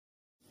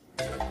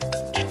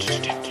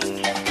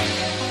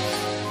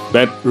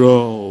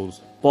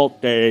Bedrolls,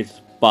 podcast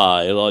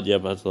by Roger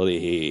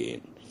Pasolini.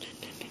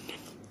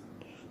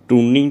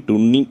 Tuning,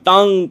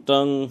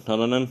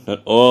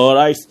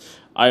 Alright,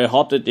 I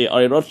hosted the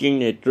I watching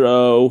the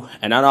draw,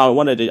 and I don't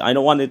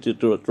wanted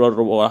to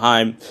throw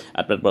time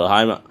at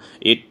Bedheim.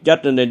 It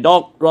just the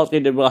dog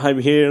rotted behind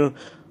here.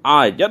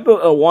 I just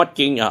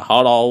watching a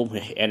hollow,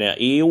 and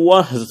it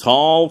was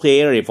so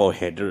scary for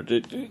him.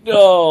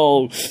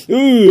 Oh,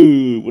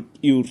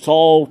 you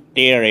so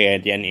scary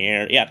at the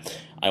end. Yeah.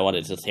 I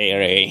wanted to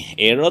say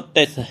it wrote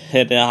this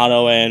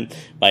Halloween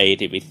by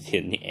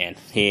division and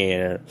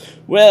here.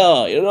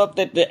 Well, you wrote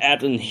that the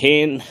Atom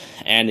Hin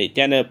and it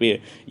can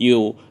be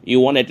you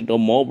wanted to do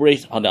more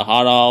bricks on the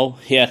hollow.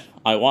 Yes,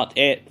 I want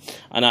it.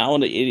 And I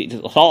want to eat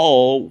it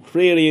so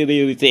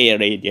really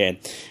scary again.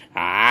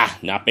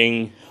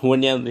 Nothing.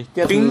 When you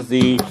just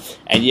see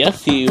and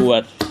just see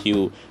what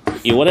you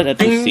wanted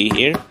to see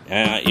here.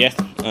 Yes,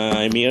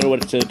 I'm here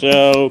with the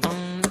show.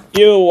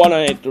 You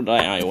wanted to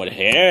die, I would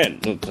head.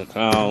 And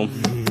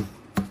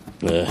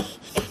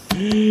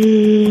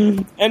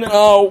when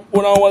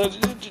I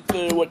wanted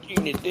to what you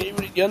need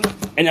to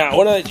and I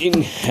wanted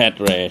to head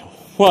red.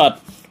 What?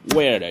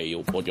 Where do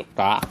you put your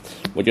car?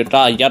 Would you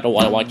try just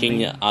while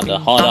watching at the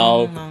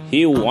hollow?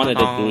 He wanted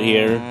to do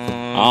here.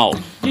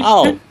 He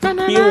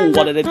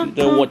wanted to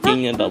do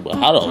watching at the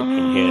hollow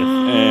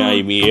here.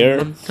 I'm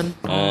here.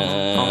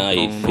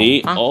 I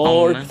see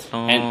all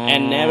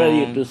and never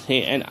used to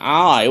see and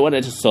I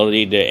wanted to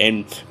sorry the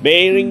and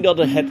bearing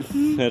the head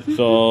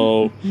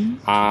so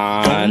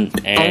and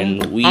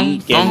we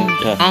can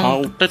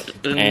out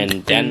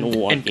and then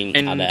walking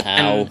at the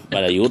house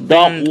but you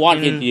don't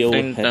want it you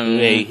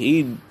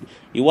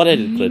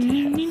wanted to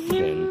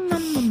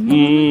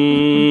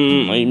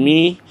I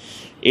mean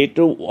it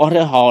was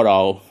a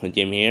hollow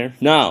gem here.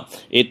 No,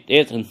 it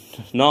isn't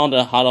not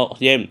a hollow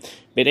gem,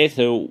 but it's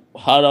a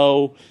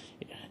hollow.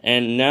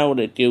 And now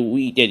that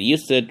we get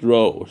used to the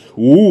road.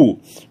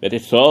 That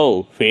is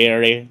so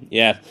fairy.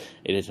 Yes,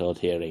 it is so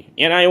fairy.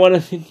 And I want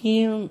to sit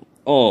here.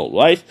 All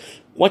right.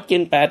 What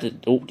can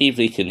bad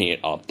decision here?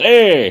 Oh,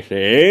 there.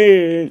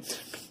 Hey.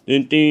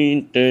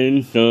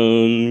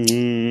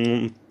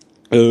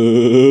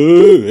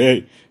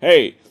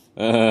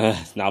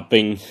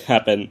 Nothing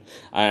happened.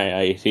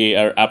 I see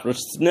her after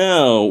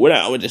snow. What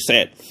I would have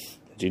said.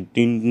 Here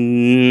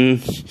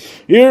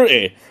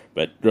it.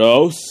 But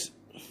Rose.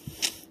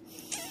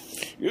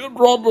 You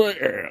brought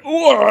the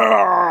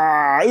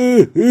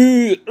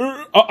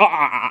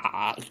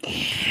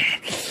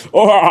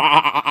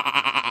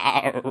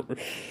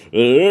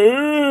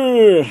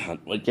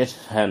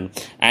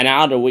and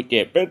now the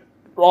wicked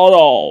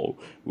Pedro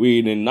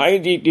with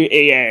 90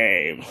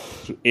 a.m.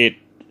 It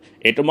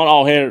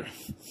tomorrow here.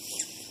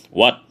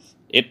 What?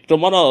 It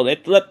tomorrow.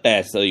 Let's let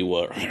that say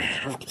word.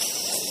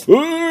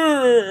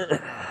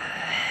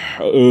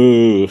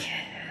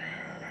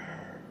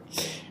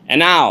 And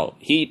now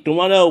he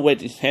tomorrow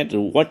with his head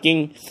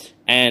working,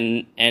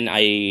 and I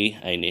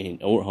need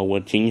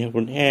watching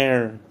from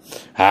here.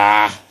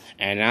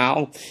 And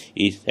now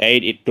he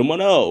said it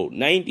tomorrow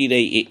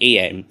 90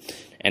 a.m.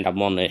 and I'm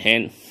on the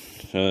hand.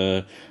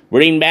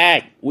 Bring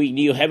back we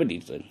new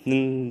habits.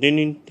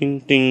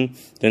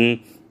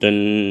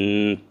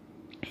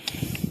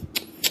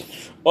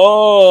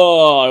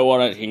 Oh, I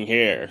want it in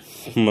here.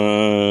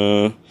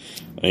 I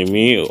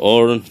mean,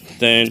 or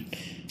then.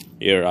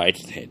 You're right.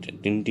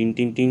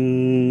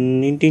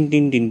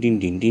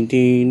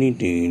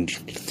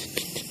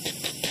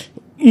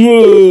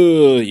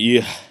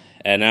 Yeah.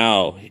 And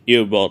now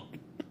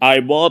I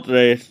bought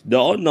this.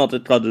 Don't not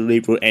totally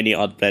for any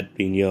odd pet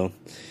video.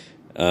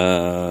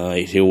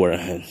 If you were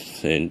and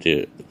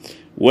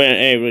when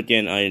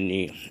everything I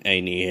need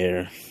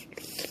here.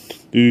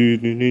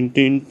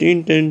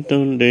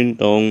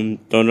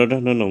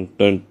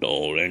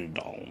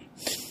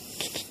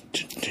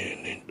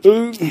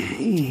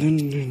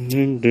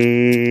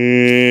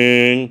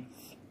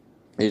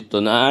 It's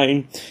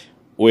tonight.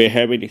 We're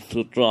having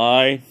to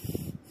try.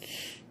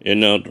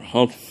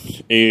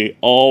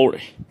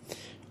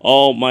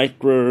 All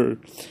micro.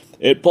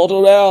 It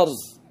portal out.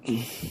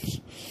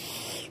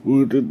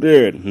 We did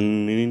it.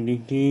 Ding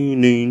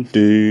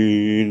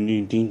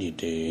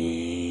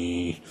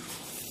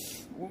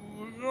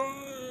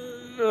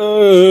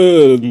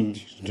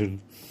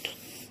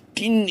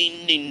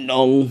ding ding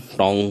dong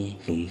dong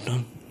dong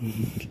dong.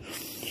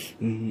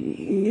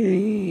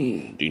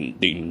 Ding ding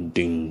ding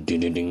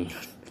ding ding.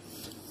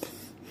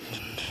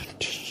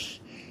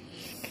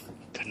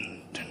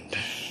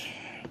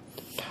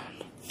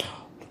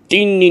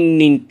 Ding ding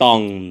ding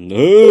dong.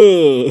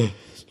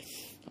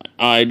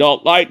 I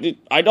don't like it.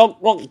 I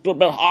don't want to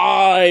be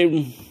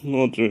high.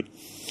 Not true.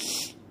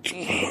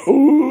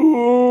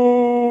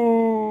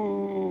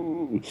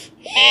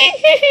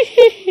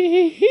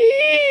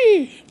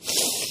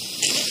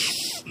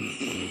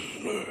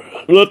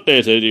 Look,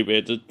 there's a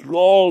debate.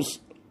 Close.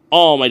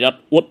 Oh my God!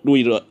 What do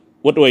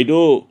I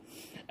do?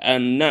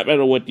 And not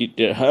better what did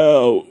the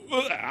hell?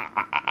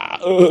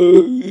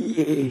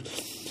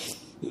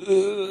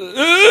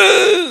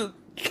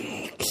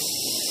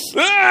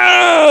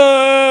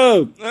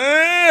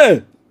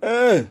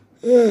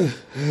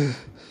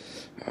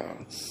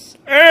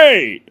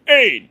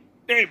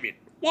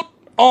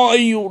 are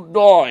you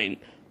doing?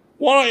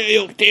 Why are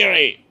you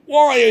tearing?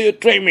 Why are you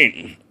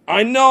dreaming?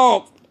 I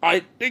know.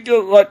 I think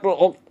you're right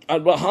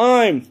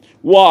Abraham.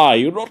 Why?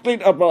 You don't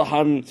think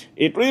Abraham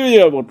is really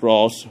about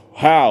Ross?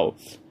 How?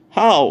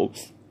 How?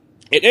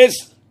 It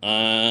is.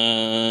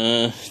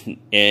 And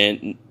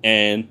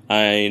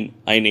I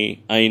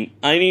need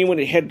when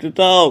it had to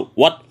tell.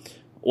 What?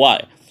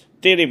 Why?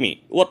 Tell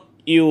me what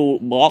you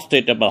lost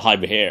it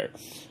Abraham here.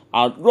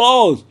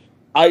 Rose,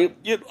 I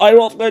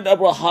lost it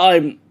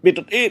Abraham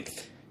because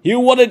it. You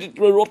wanted it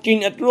to be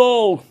looking at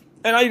Rose.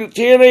 And I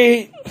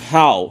theory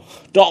how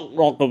dog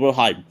rock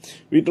Abraham.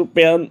 We to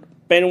pen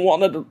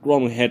wanted to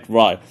wrong head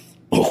right.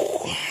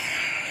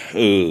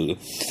 I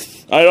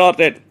lost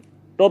it.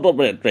 Total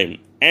bad dream.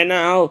 And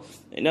now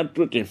not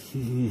truth.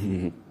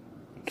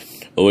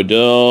 Oh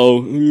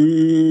no.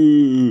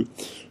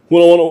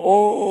 What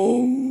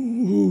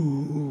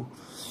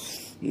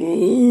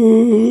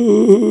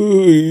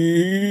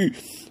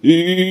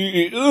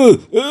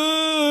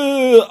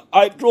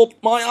I I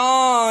dropped my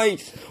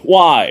eyes.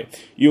 Why?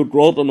 You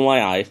dropped on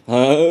my eyes.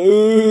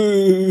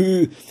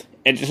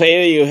 And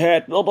say you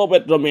had total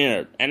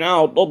better and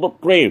now total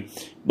dream.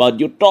 But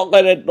you talk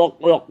like a dog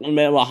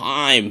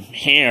behind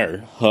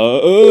here.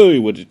 Hey,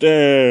 what is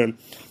that?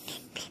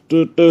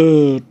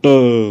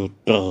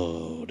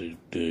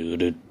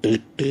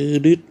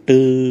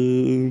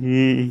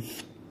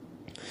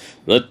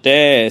 The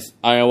test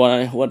I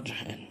want what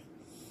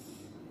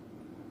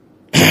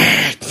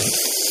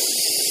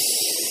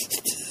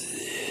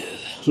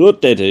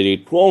look at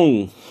it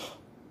wrong.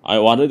 I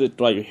wanted to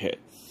try your head.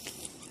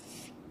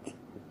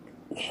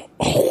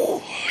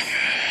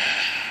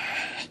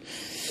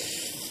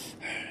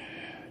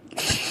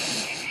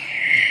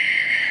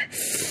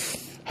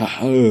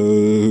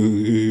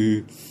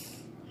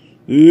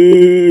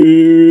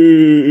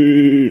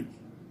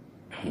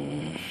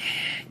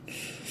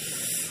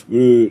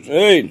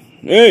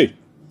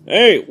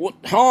 Hey, what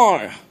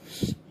hard?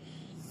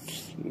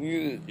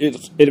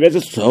 It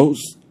makes so.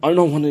 I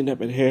don't want to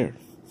nap in here.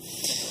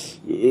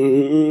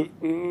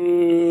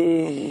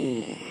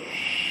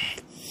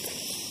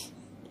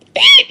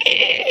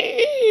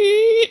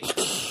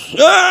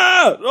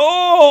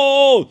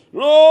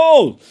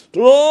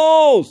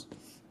 Trolls!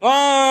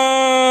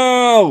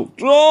 Oh,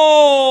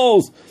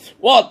 trolls!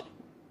 What?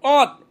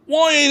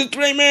 Why is it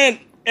dreaming?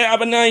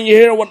 Haven't I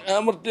hear what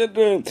I'm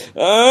doing?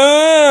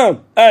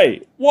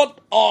 Hey, what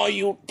are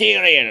you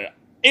doing?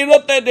 It's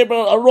not that they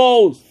a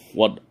rose.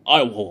 What?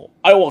 I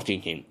was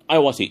thinking. I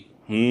was it.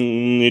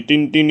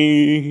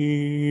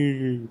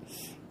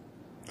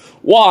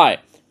 Why?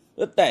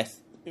 The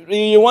test.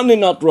 You want to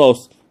not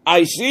rose?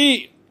 I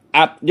see.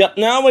 Just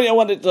now when I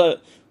wanted to,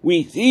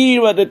 we see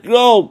where the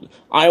rose.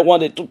 I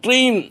wanted to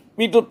dream.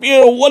 We to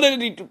Pierre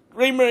wanted it to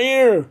dream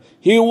here.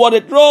 He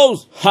wanted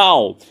rose.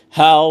 How?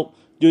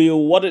 Do you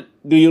want it?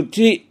 Do you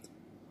think?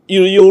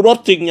 You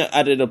not think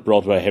at the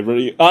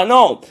Broadway?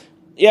 No.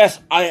 Yes,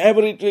 I have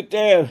it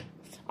there.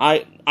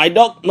 I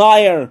don't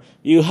lie.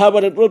 You have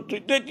a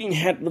rotating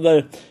head with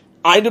the.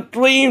 I do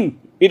dream.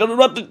 It don't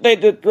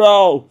rotate the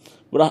draw.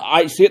 But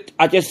I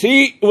just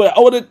see where I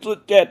wanted to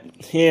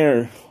get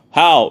here.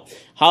 How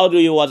do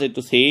you want it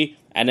to see?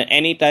 And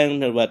anytime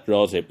the word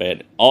draws a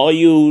pen, or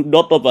you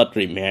not about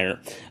dream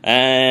here,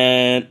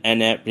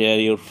 and after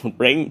you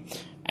bring,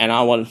 and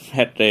I want to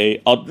have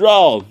a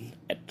draw.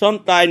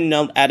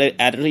 Sometimes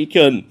at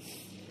region.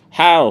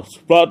 House,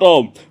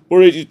 bottom,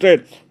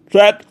 resistant,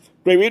 threat,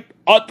 private,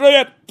 or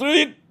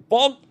treat,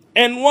 box,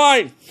 and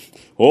white.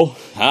 Oh,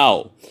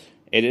 how?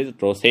 It is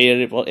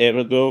Rosé for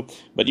ever go,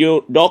 but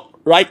you don't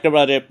write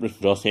about it,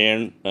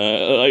 Rosé.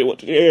 I want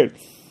to hear.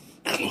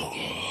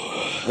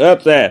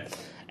 That's it.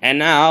 And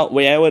now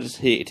we have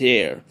it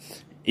here.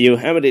 You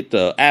have it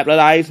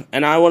advertised,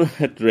 and I want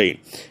to drink.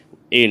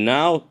 And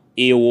now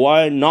you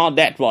were not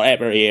that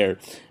forever here.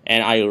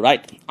 And I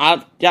write,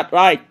 I just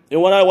write.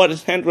 When I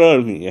was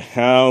central, ooh,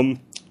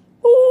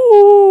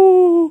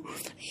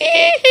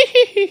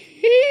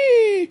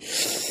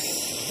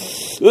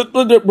 look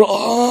at the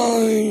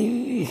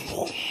blind.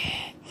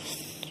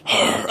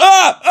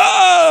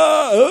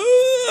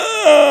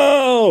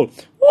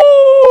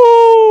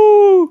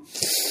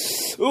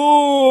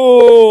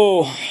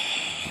 Ooh.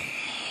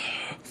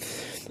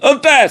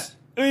 Tess,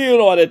 you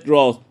know what it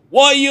draws.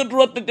 Why you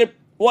draw the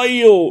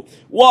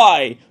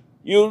why?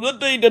 You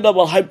rotate the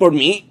double hyper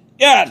me?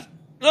 Yes,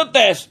 the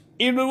test.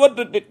 You want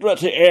to draw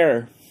the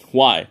air.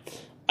 Why?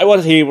 I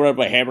was here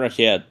by hammer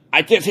said.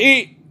 I just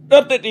see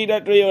not that he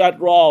that real that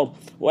wrong.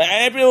 Where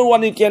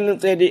everyone can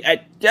say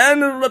I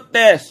can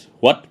test.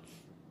 What?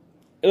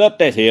 The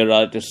test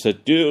here just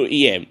 2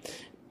 EM.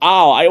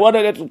 Oh, I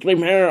wanted to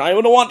trim hair. I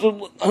don't want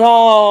to.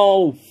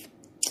 No.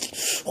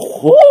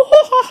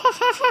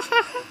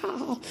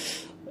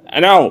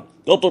 And now,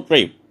 go to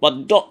trim,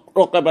 but don't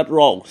talk about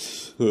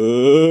wrongs.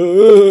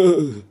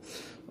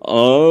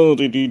 Oh,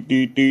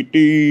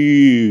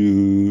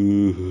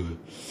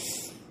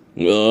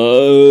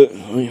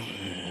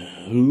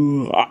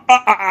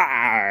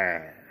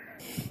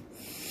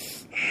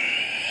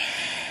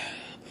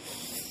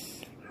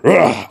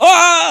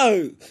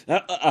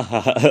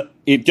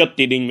 It's just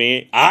teasing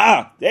me.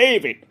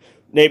 David,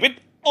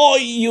 are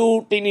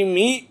you teasing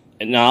me?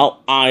 Now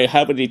I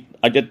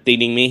just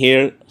teasing me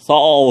here.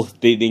 So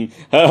teasing.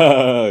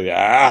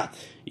 Yeah,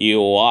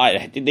 you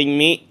are teasing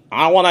me.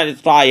 I wanna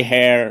try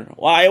here.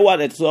 Why was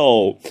it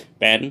so?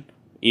 Ben,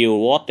 you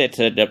wanted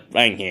the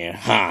bank here.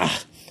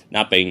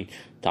 Nothing.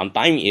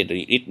 Sometimes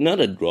it's not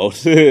a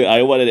growth.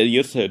 I wanted to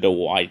use the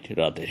white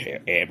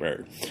here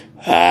ever.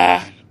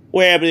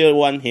 Where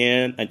everyone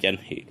here and then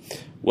he.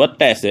 What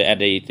that's at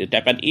the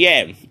tap at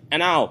EM. And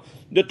now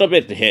the top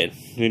of the head.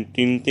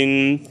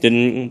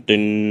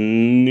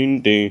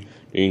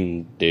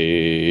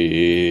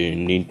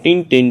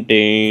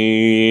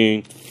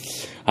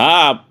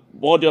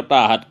 What you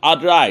thought?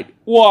 Alright.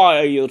 Why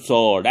are you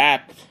so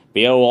that?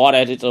 Bill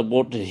wanted it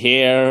about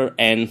here,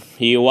 and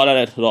he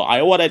wanted it. So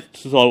I wanted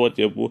to solve with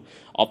you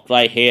up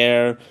right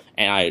here,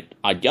 and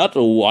I just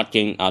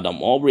watching the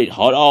movie.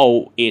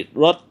 Hello, it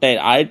wrote that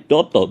I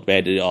don't know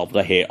better of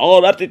the hair.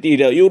 Oh, that's it.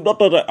 You don't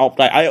know of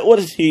the. I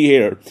want to see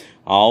here.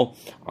 Oh,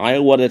 I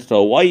wanted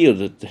to why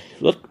you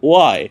look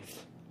why.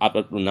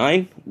 After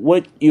 9,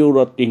 what you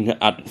looking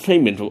at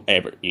payment for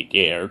every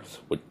year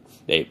with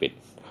David?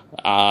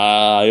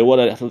 I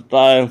wanted to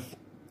try.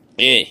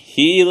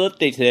 He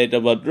looked at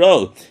the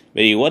road,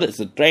 but he was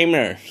a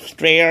streamer,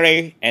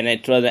 and I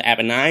tried the app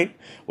 9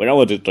 when I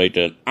was a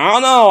trader. Oh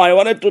no, I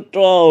wanted to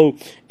throw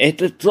a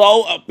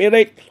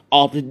spirit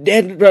of the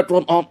dead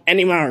return of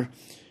animal.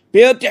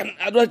 Built an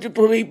adventure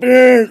to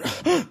return.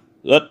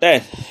 Look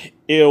at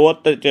it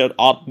was the dead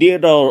of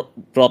dead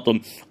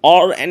return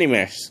all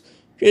animals.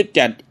 You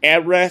just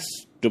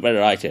Everest to be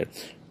right.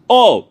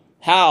 Oh,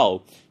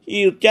 how?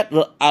 You just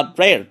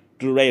afraid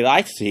to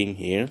realize thing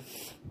here.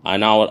 I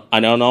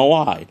don't know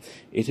why.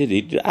 It is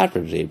the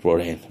average for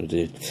him.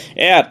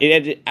 Yeah,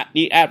 it is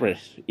the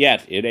average.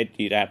 Yes, it is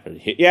the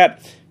average.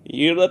 Yes,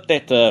 you look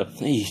at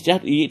he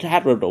just the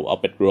average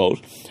of it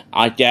growth.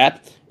 I just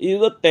you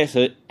look at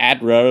the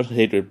average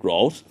it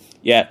growth.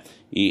 Yes,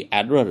 the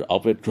average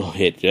of it growth.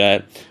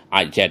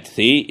 I just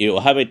see you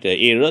have it.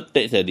 You look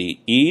at the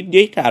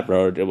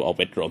average of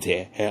it growth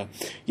here.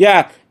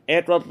 Yeah,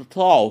 it was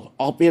tall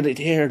of it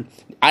here.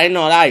 I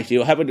know that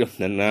you have it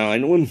now. I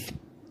know.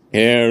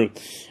 Here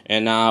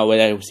and now when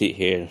I see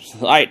here,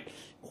 right?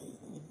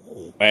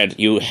 And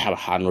you have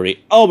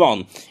hungry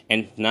almond,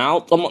 and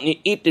now someone is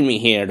eating me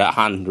here. The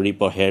hungry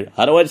for here.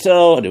 Otherwise,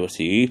 so they will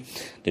see.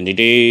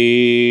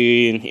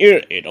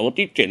 Here it all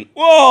kitchen.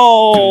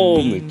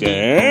 Whoa,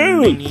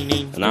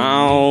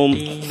 now,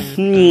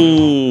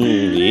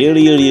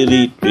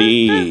 really,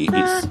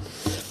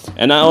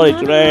 and now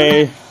it's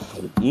ready.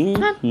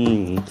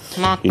 And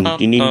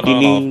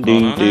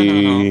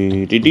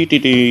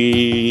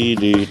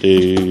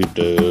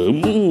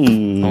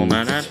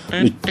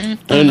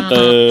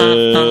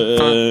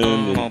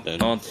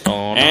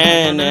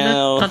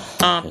now,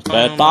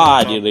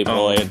 party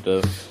point,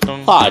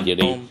 but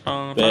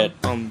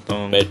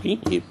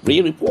it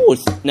really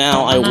was.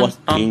 Now I was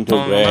into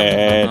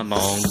bed.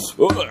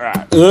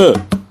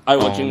 I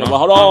watching the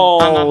hello.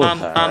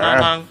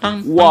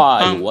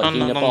 Why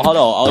watching the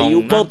hello? Are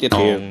you both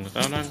here?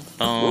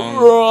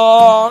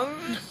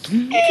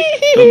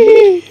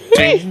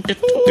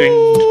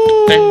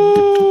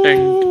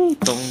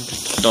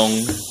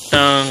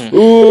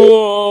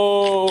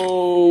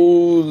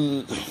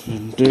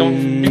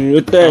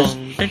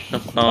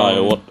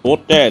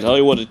 What that?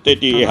 I want to take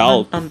the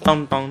house.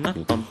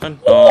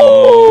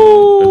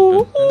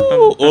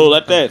 Oh,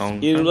 that's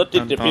that. You look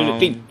at the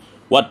thing.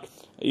 What?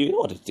 You know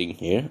what the thing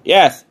here?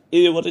 Yes,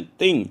 you what the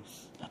thing.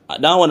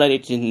 Now what I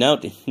need to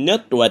notice,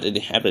 not what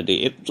it happened.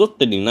 It's just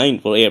the 9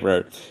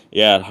 forever.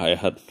 Yeah, I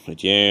had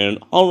again.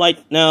 All right,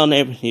 now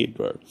never need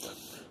word.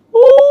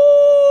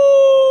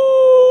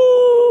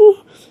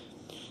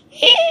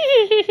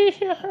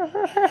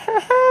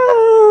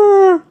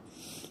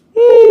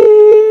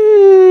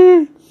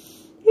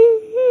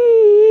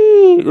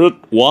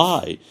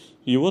 Why?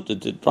 You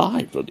wanted to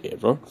drive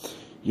forever.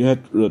 You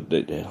had to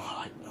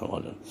I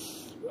don't know.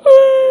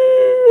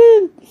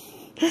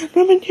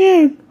 Come in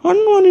here. I'm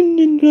not in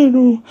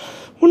the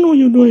what are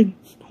you doing?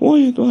 What are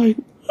you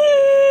doing?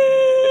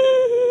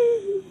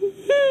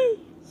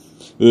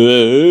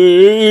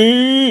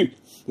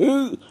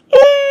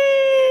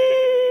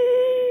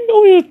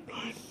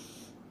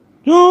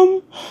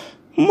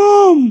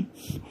 Mom,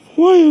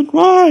 why you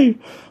cry?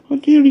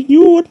 I'm telling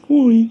you what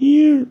for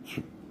here.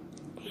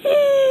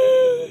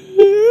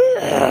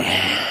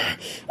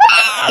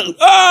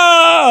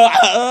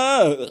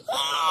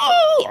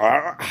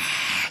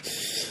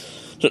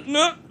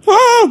 No,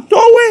 Mom,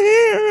 go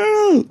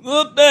here.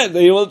 Look that.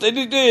 You want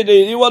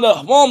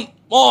to,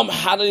 Mom,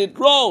 how did it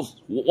grow?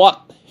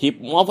 What?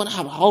 Mom want to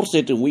have a house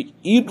to we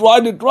eat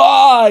right to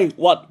dry.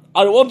 What?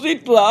 I want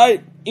it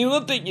dry. You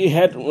don't think you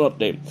had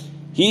to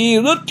He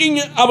looking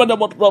up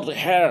about the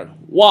hair.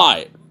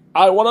 Why?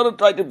 I wanted to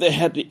try to the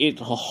head to eat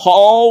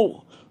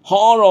whole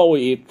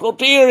it so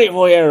teary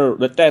for here.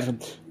 That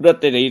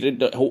they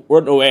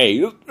run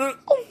away.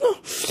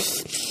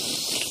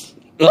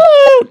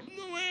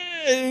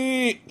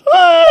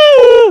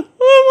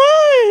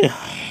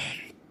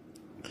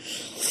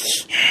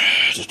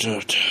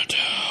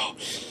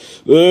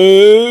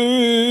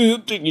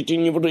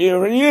 Thinking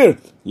over here.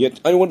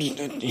 Yet I want to.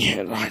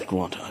 Yeah, right.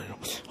 What?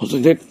 What's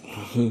that?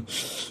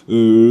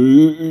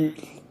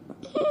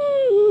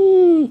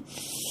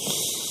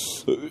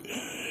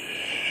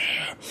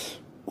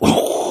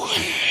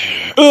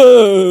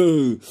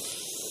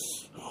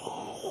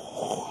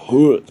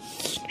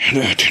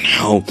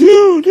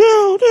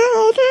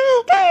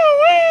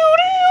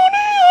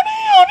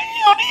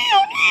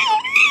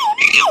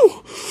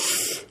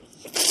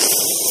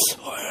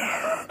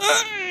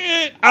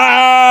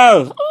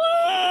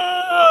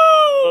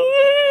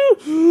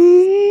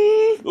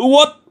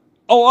 What?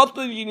 Oh, what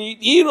do you need?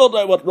 You know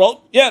that what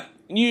wrong? Yeah,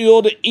 you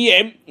know the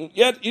EM.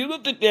 Yeah, you know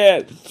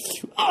that.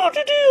 Oh,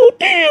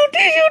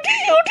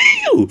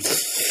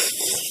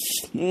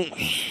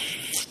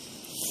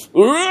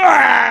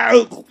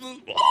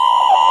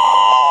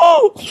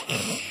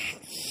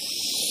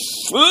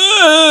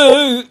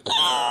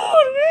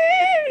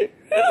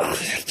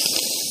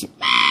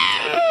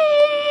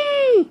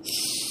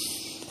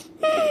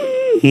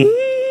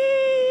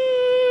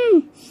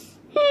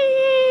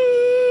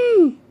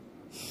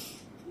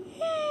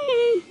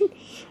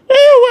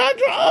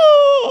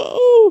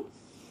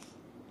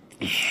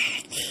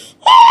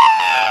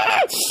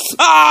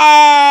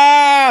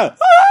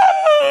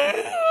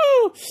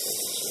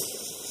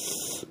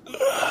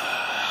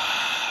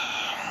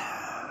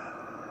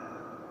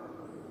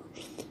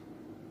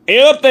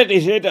 That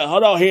is it,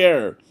 hold on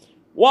here.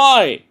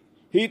 Why?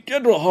 He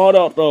did hold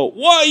on though.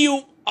 Why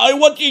you? I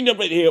watching the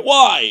bit here.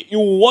 Why? You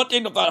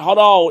watching the hold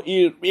on?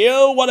 You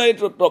want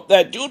to stop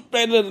that? You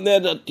better than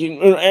the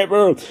thing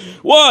ever.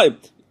 Why?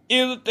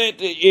 Is that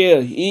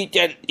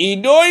he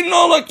doing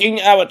no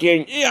looking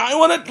everything? Yeah, I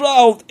want to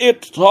draw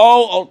it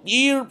so of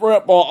year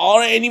purple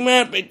or any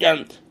man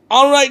picture.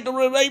 Alright, the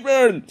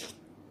relation.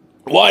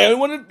 Why I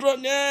want to draw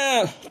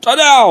sit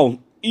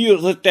down.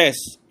 Use the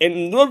test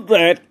and look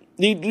at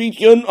the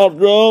region of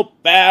the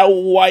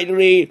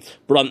boundary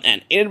from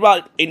an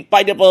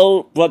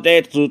invitable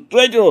protect to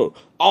treasure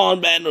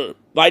on banner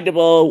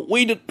bindable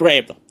with the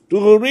trap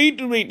to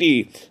read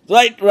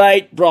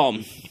right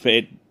from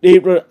faith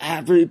deeper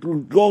after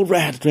to go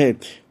rat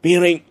trap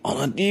bearing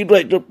on a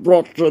directed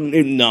portion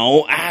in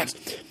now as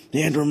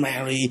the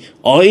intermarry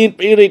or in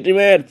spirit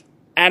event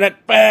and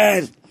at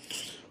best.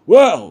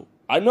 Well,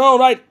 I know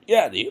right,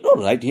 yeah, you know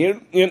right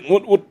here,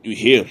 what you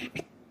hear.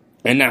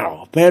 And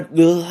now, Pet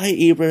will I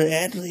ever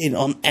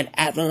on an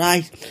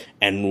advertise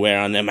and where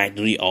on the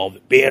mastery of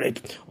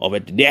spirit of a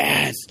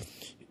death.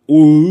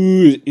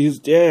 Ooh, is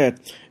that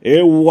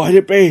a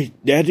white page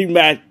dating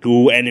back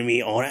to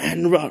enemy or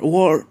an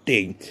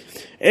wording?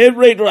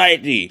 Every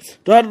variety,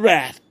 that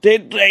rat, the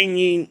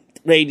training,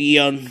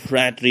 radiant,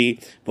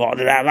 ratty, for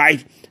the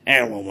light,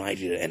 and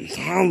almighty, and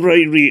some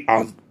very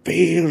on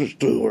peers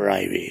to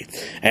arrive,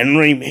 and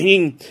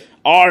remaining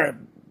are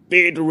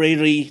bit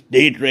ready,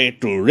 dead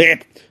to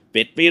red.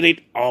 Bit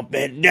spirit of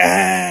bed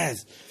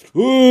death.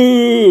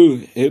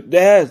 Ooh, if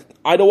death,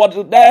 I don't want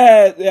to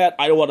death. That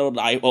I don't want to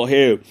die for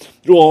here.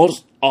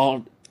 Yours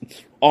are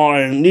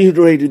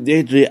liberated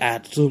deadly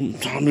at some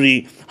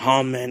time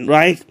harm and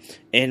right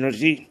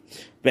energy.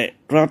 But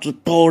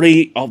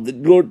story of the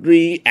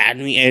glory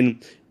enemy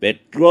and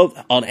but growth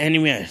on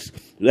enemies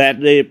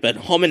that they but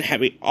home and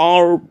happy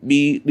all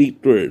be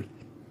returned.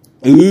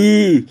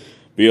 Ooh.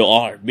 We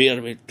are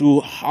being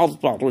to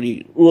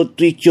hospitality,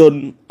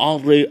 nutrition,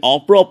 already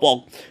or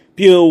proper,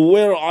 pure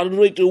wear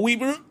already to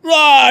weaver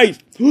rise.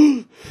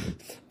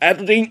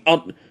 Everything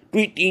on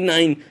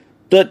 29,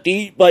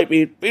 30 by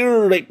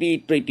pure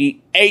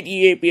 30,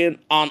 80 APN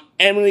on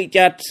Emily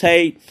Chat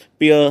say,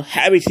 pure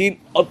heavy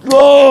scene of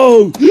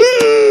low.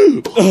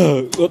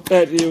 Look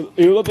at you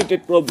look at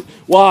it from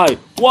why?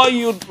 Why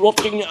you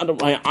looking at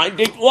my I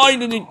think why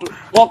did it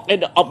walk at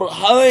the upper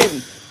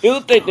hand?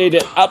 You take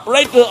the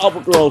operator of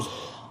the growth.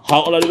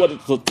 How I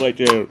wanted to right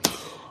there.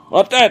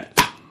 What that?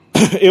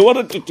 It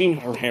wanted to think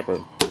her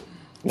happen.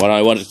 What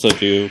I wanted to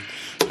do.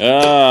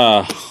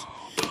 And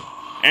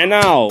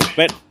now,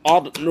 bet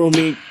all the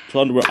me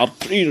turn were up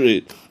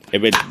 3.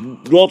 If it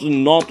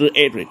wasn't not the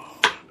 8.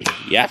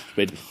 Yes,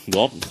 but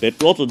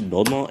it wasn't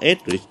not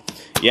 8.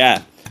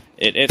 Yeah,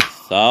 it is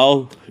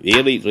so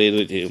really.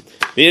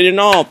 You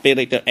know,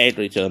 spirit the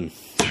 8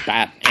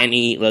 that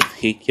any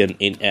restriction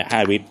in a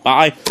habit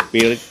by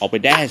spirit of a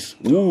dash.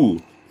 Ooh.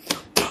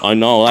 I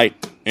know, right?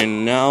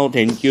 And now,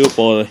 thank you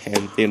for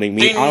telling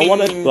me. I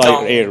want to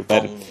try air,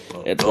 but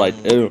it's right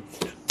air.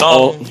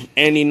 Oh,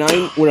 any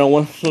night when I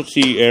want to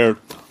see air,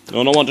 I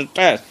don't want to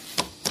test.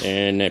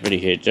 And every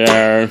hit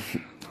there.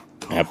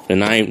 After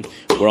night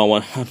where I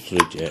want to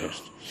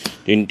test.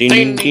 Din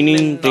din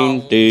din din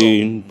din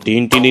din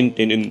din din din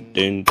din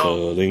din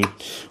din.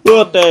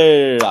 What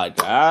the like?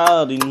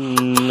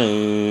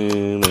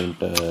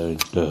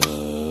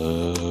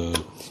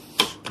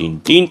 Din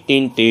din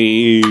din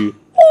din.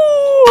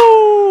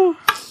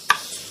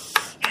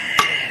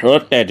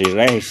 What that is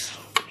race.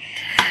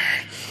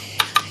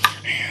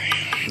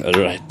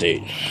 Alright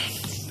then.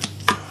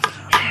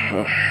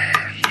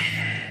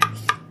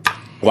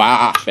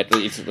 Wow, but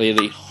it's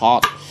really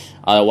hot.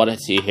 I want to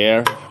see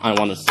here. I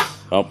want to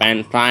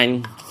open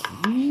fine.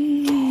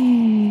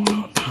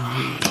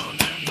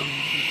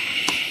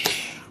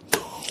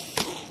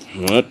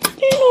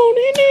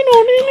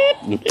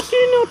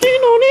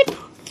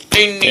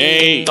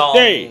 Hey,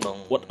 hey,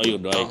 what are you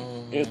doing?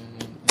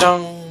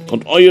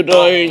 What are you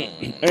doing?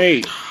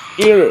 Hey,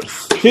 here,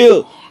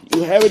 still,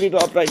 you have it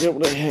up right over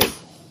the head.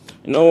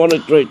 And I want to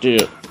try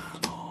to.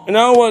 And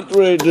I want to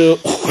try to.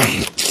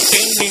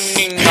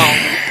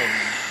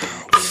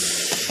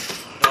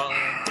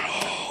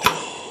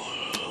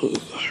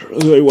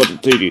 I want to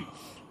take it.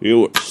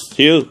 You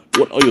still,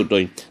 what are you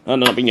doing?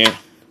 Nothing yet.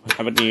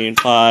 Happening.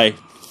 Bye.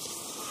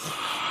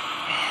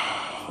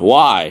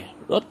 Why?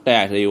 Rốt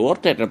tè thì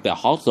rốt tè trong the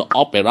house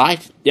of the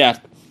right. Yes.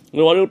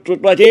 You want to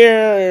right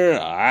here?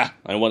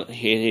 I want to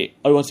hear.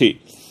 I want to see.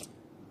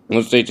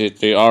 Let's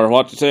see. Or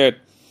what is it?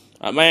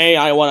 May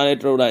I want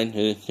to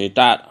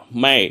that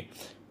may.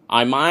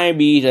 I might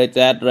be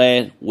that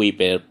red we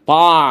bear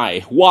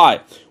pie. Why?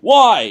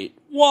 Do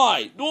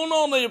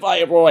not leave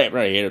I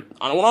right here.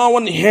 I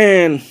want to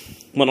hand.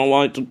 But I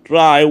want to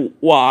try.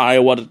 Why? I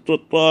want to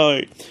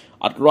try.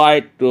 I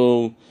try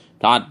to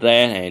start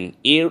there and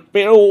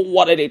feel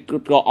what it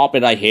could go up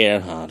right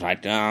here.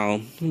 Right now.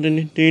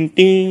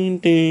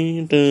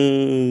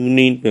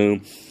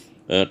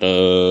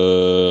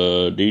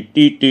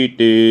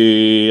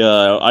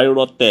 I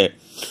wrote that.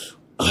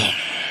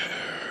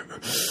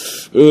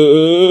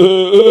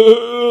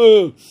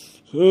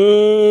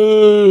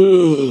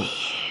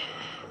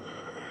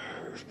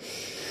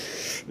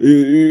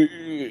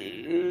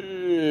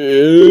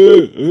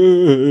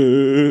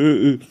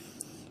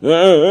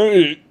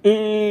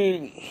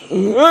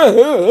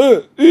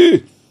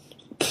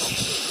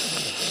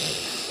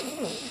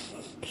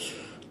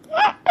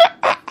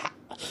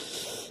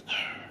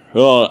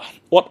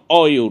 What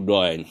are you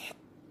doing?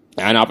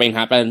 And nothing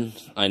happened.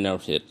 I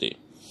never said it.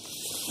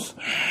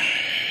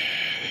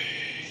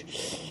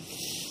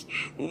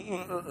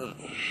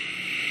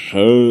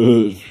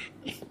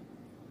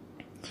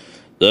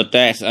 The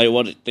text I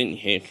wanted to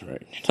hit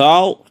right.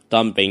 So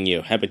something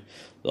new happened.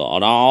 So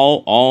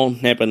all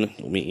happened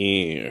to me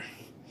here.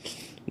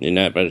 You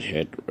never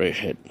hit right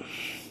hit.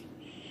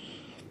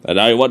 And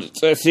I wanted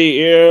to see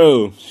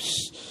you.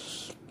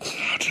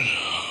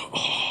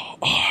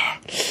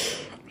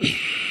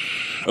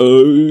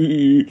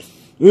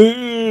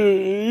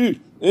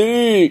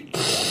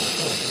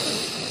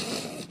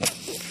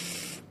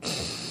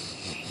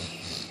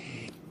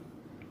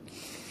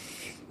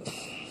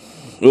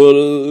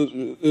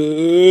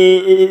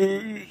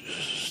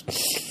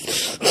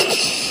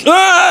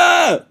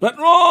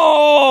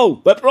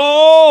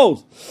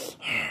 Petrol!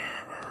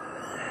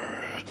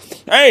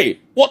 Hey,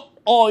 what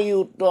are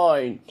you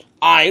doing?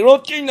 I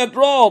looking the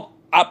drop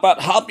up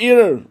at half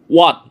here.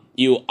 What?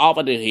 You up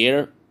at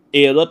here?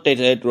 You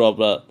rotated drop.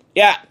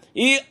 Yeah,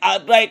 you are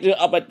trying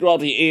to up at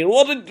drop here.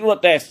 What is the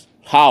test?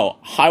 How?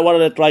 I want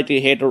to try to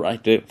hit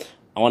right there.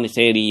 I want to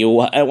say to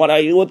you, and what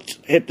I would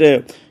hit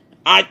there.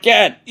 I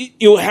can't.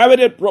 You have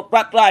it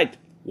right.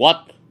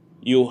 What?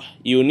 You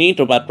need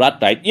to put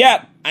right.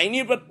 Yeah, I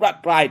need to put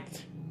right.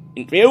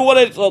 In real what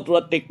is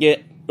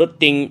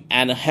rooting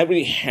and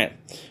heavy hand.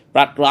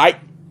 But right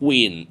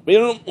win. We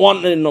don't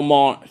want it no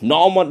more.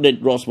 No more the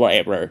draws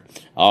forever.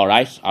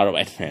 Alright. So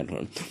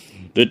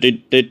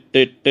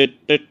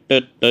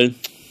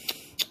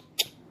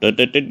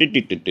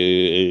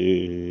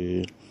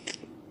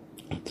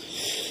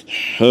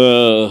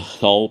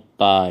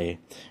die.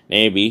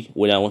 Maybe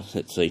we don't want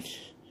to see.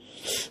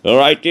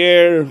 Alright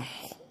there.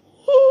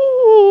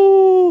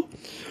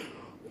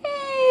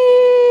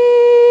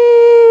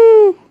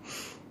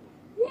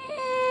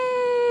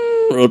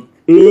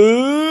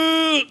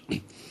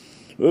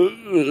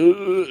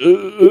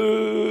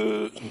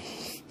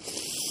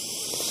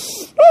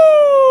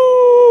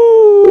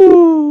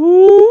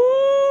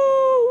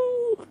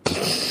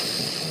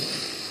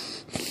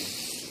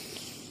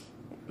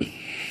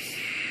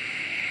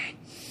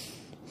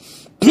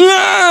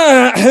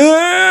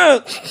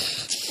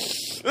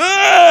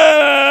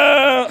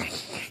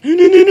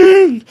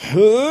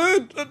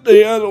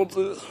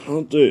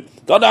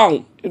 Go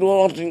down. It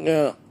was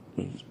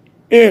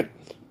it.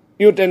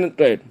 You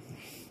penetrate.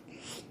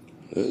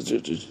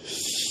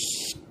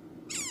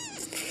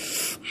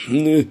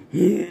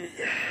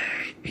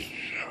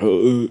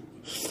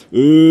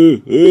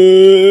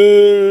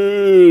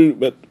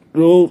 But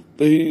roll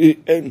the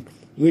end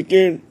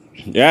again.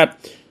 Yeah.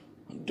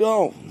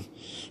 Don't.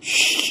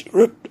 Shh.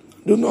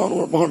 Do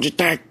not want to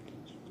attack.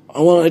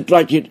 I want to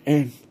try it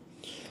and.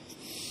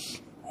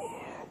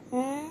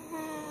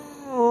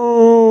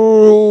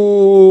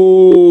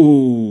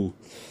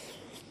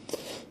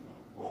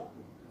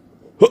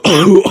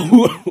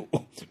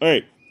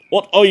 Hey,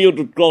 what are you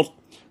to trust?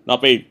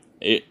 Nothing.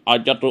 I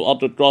just want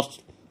to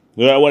trust.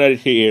 What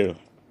is here?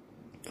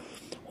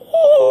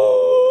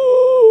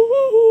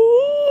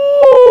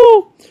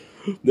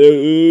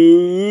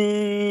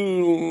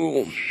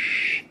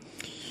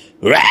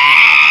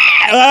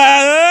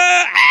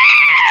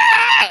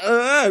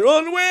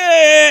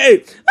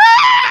 Hey!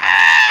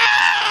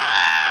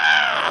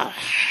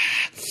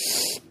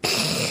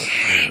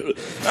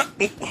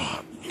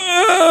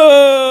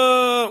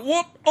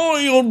 What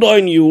are you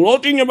doing? You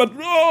rotting in my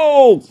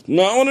throat?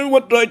 Now I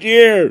what right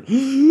here.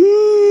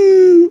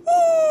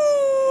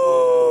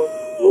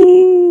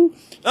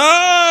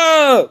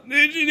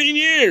 This is in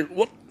here.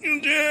 What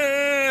is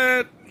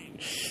that?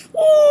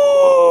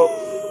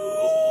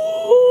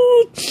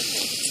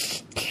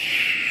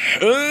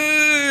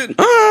 Hey!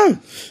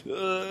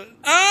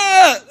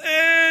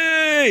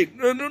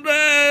 Run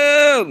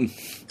down!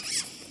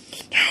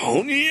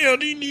 Oh,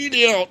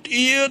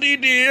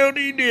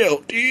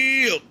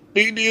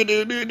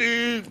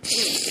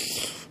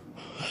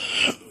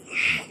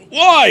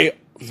 why?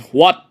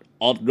 What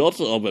are those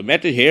of a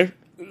matter here?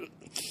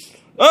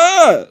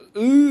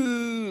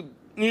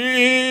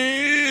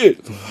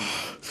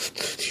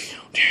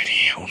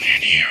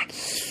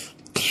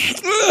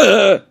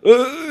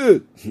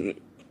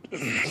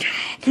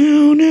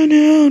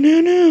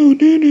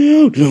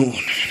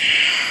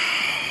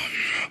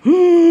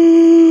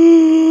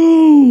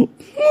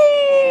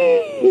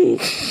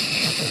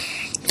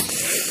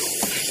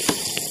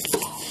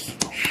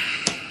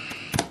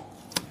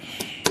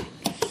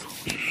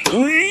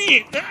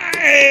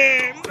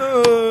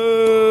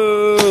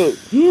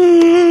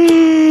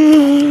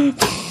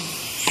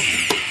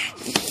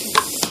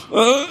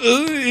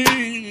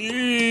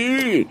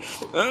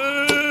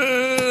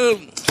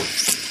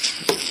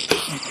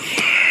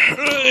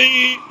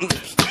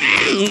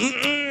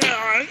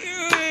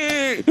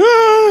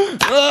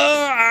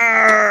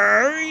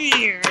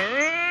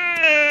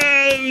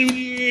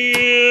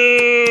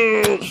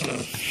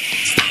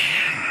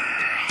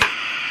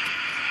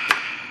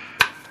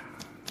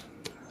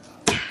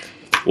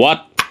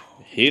 What?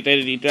 He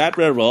said the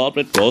admiral of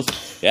the cross.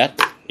 Yes,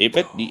 if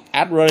it the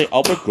admiral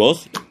of the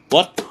cross.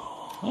 What?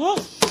 Huh?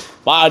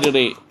 By the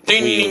way,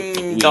 we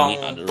need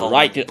the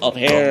right up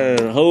here.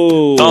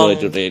 Oh,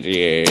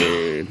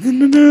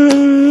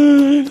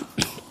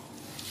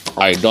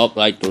 I don't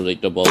like to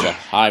read the book, but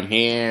I'm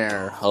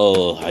here.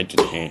 Oh, I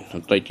just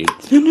can't take it.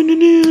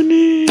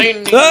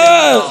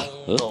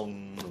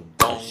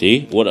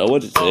 See what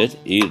it says?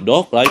 You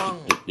don't like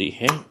the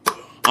hand.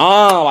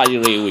 By the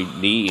way,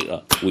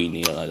 we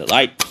need the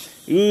light.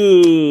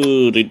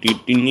 Ooh, ding ding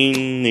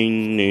ding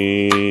ding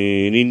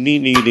ding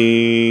ding ding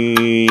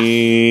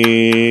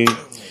ding.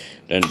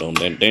 Dun dun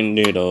dun dun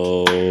dun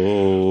dun.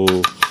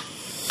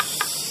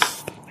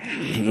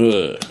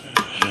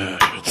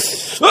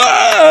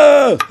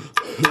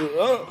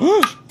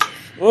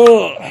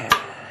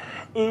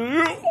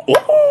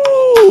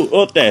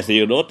 Oh, that's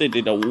you know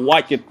the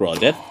white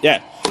process.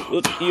 Yeah.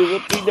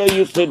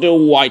 You said the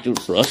white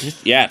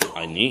process. Yeah,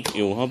 I need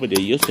you have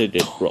to use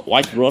the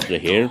white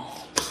process here.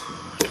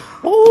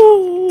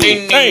 Oh,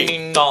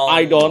 hey,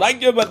 I don't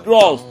like your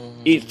draws.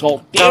 It's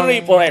so scary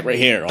forever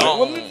here. I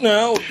want it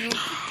now.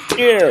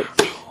 Here,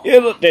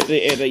 you look at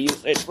the you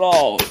said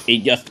wrong.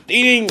 It's just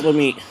stinging for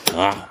me.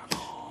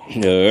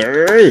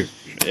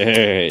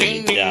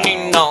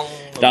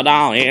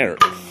 Down here.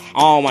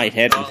 All my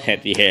head is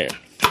heavy here.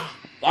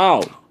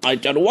 Oh, I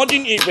just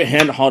watching if a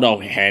hand hold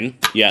of hand.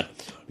 Yes,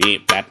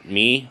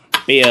 me,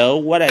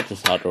 Bill, what is the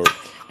sort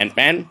and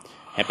Ben.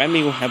 Happen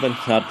you haven't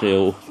had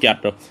to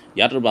get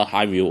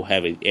behind you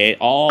having it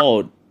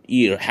all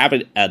year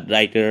having a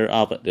writer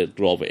of the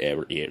growth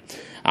every year.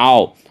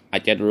 Oh, I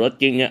just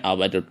looking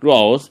about the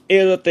growth.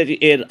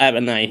 It's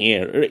every night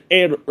here.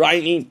 It's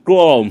raining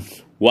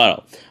growth.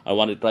 Well, I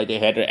want to try to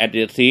head at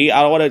the sea.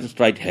 I want to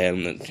try to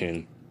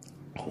hand.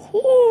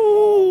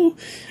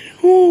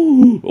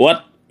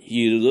 What?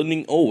 You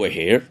running over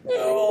here?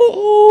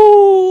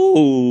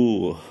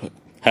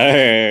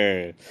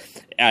 Hey.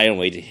 I am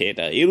waiting here.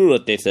 You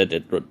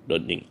rotated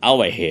running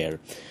over here.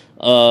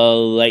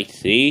 Let's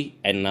see.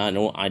 And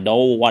now I know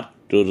what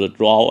to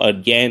draw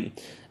again.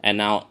 And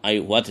now I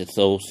want it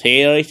so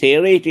serious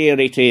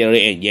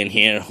again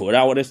here.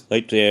 Without this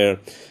right there.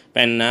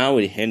 And now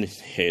we have this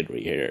head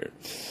right here.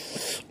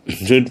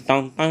 Ding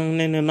ding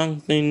ding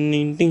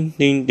ding ding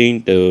ding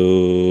ding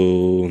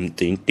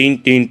ding ding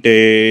ding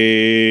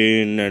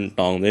ding.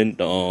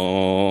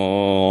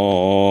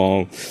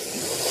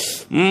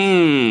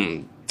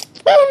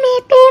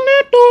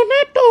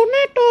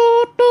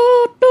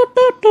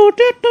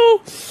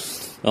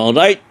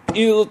 Alright,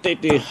 you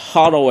take the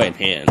hollow in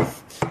hand.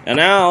 And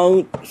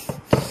now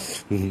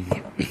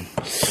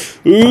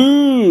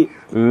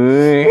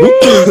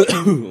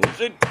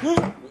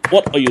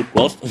what are you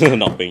close?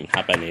 Nothing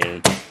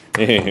happening.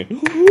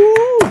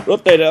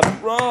 Rotate up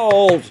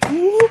rolls.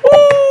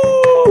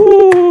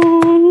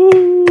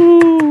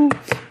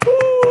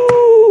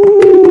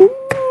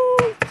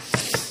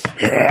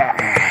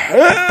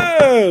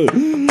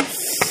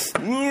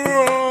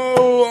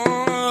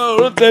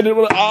 Rotate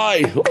the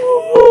eye.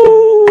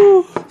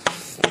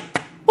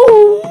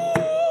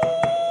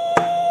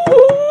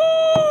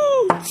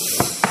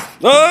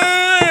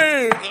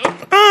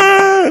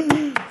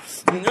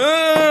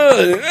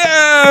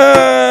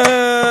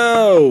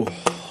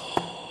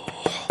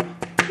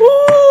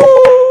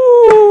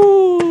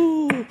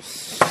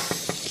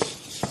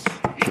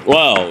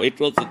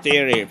 was the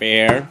theory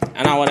fair,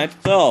 and I wanted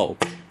to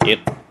it.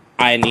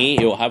 I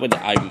need you have it.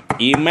 I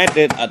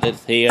imagined at the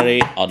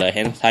theory of the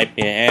hand type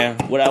here.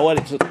 What I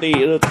wanted to see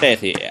is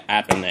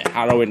after the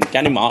Halloween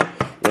anymore.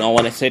 When I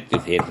want to set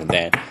this here and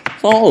there.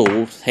 So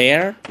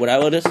here, what I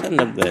would send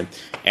them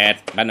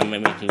at Panama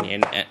meeting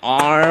and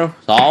are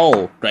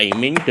so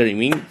dreaming,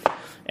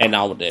 and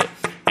now the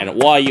and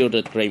why you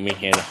the dreaming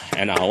here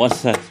and I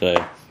was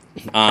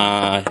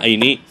I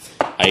need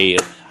I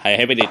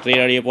have a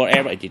theory for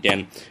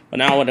everything, but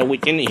now the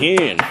weekend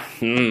here.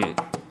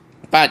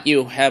 But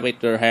you have it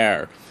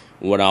here.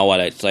 What I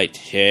want to say,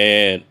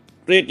 shit.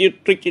 Did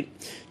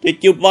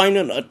you find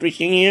a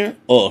trick in here?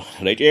 Oh,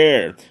 right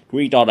there.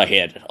 $3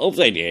 ahead.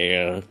 Upside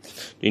there.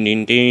 Ding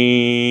ding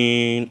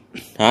ding.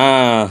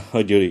 Ah,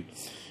 I do it.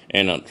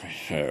 And a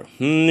treasure.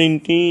 Ding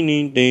ding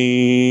ding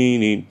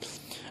ding.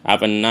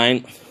 After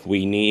 9,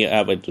 we need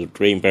a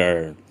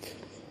dreamer.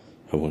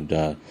 I want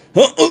that.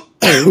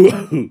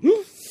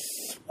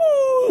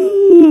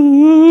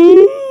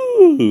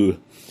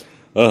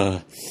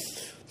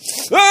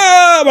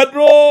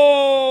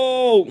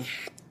 Patrol!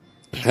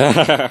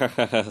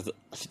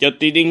 Just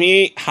teasing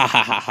me? Ha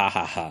ha ha ha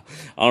ha ha.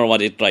 I don't know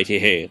what it's right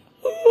here.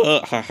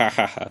 Ha ha ha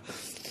ha.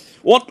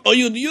 What are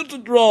you used to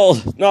draw?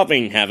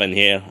 Nothing happened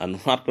here. And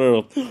what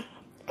girl? Ha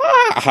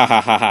ha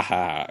ha ha ha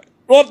ha.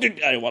 What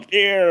did I want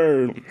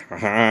here? Ha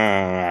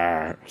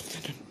ha.